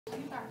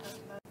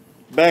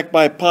Back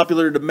by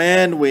popular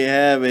demand, we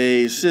have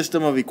a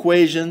system of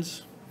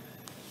equations.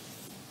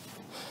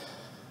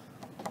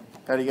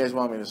 How do you guys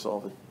want me to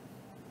solve it?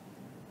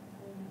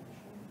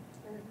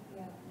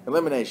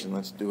 Elimination,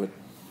 let's do it.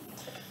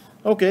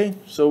 Okay,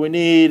 so we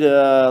need,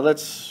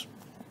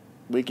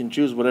 we can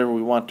choose whatever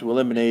we want to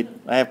eliminate.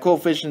 I have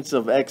coefficients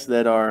of x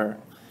that are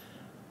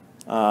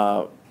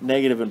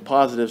negative and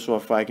positive, so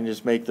if I can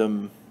just make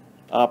them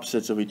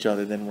opposites of each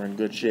other, then we're in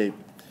good shape.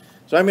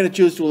 So I'm going to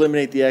choose to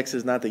eliminate the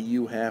x's, not that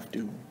you have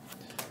to.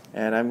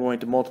 And I'm going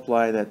to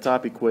multiply that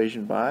top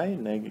equation by,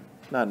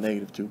 not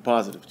negative 2,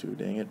 positive 2,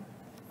 dang it.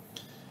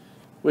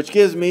 Which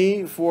gives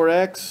me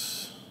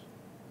 4x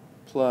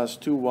plus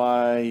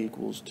 2y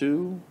equals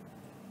 2.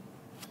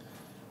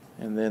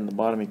 And then the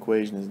bottom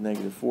equation is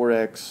negative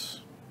 4x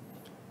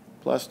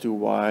plus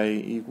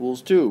 2y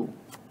equals 2.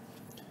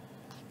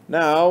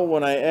 Now,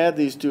 when I add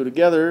these two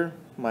together,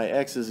 my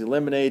x's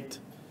eliminate,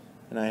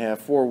 and I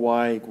have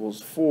 4y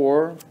equals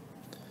 4.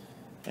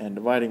 And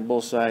dividing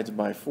both sides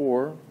by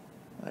 4,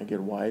 I get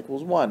y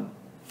equals 1.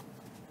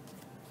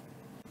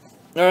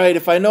 Alright,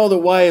 if I know that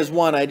y is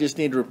 1, I just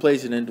need to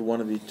replace it into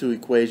one of these two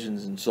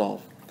equations and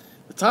solve.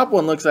 The top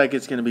one looks like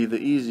it's going to be the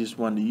easiest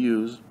one to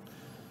use.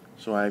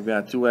 So I've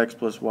got 2x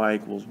plus y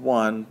equals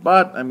 1,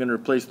 but I'm going to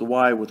replace the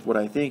y with what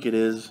I think it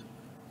is,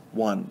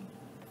 1.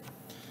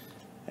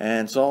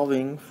 And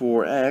solving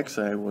for x,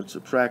 I would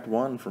subtract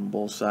 1 from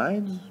both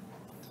sides.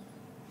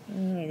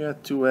 And I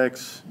got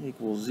 2x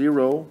equals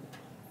 0.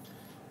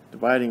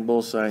 Dividing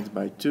both sides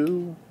by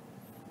 2,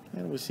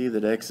 and we see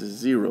that x is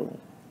 0.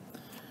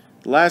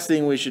 The last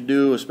thing we should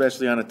do,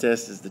 especially on a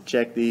test, is to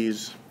check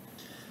these.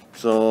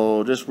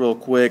 So just real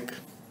quick,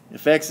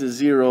 if x is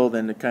 0,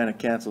 then it kind of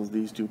cancels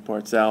these two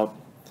parts out.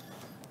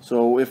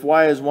 So if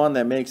y is 1,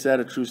 that makes that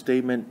a true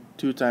statement.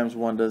 2 times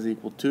 1 does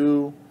equal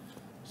 2.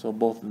 So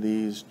both of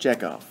these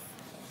check off.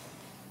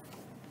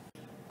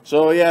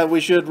 So yeah, we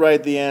should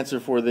write the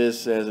answer for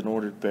this as an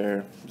ordered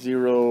pair.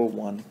 0,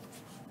 1.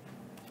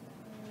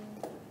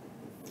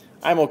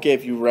 I'm okay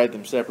if you write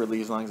them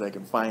separately as long as I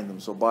can find them,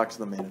 so box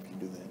them in if you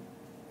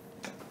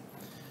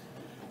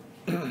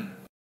do that.